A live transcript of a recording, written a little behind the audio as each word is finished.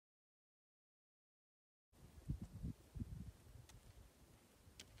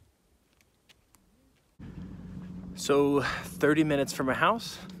So 30 minutes from my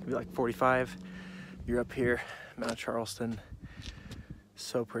house, maybe like 45. You're up here, Mount Charleston.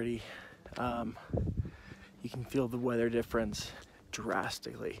 So pretty. You can feel the weather difference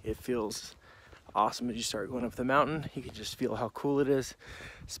drastically. It feels awesome as you start going up the mountain. You can just feel how cool it is,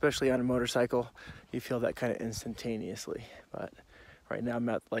 especially on a motorcycle. You feel that kind of instantaneously. But right now I'm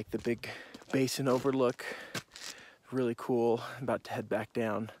at like the big basin overlook. Really cool. I'm about to head back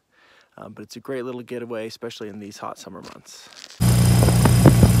down. But it's a great little getaway, especially in these hot summer months.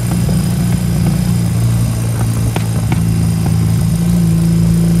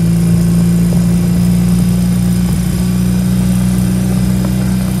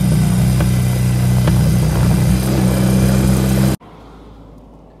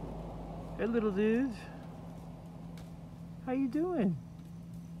 Hey little dude, how you doing?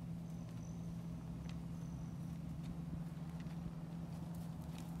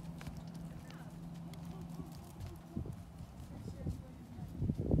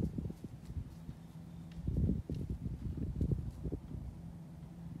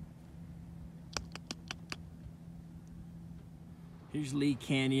 Here's Lee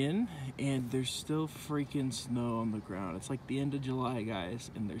Canyon, and there's still freaking snow on the ground. It's like the end of July,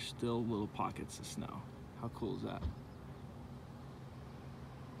 guys, and there's still little pockets of snow. How cool is that?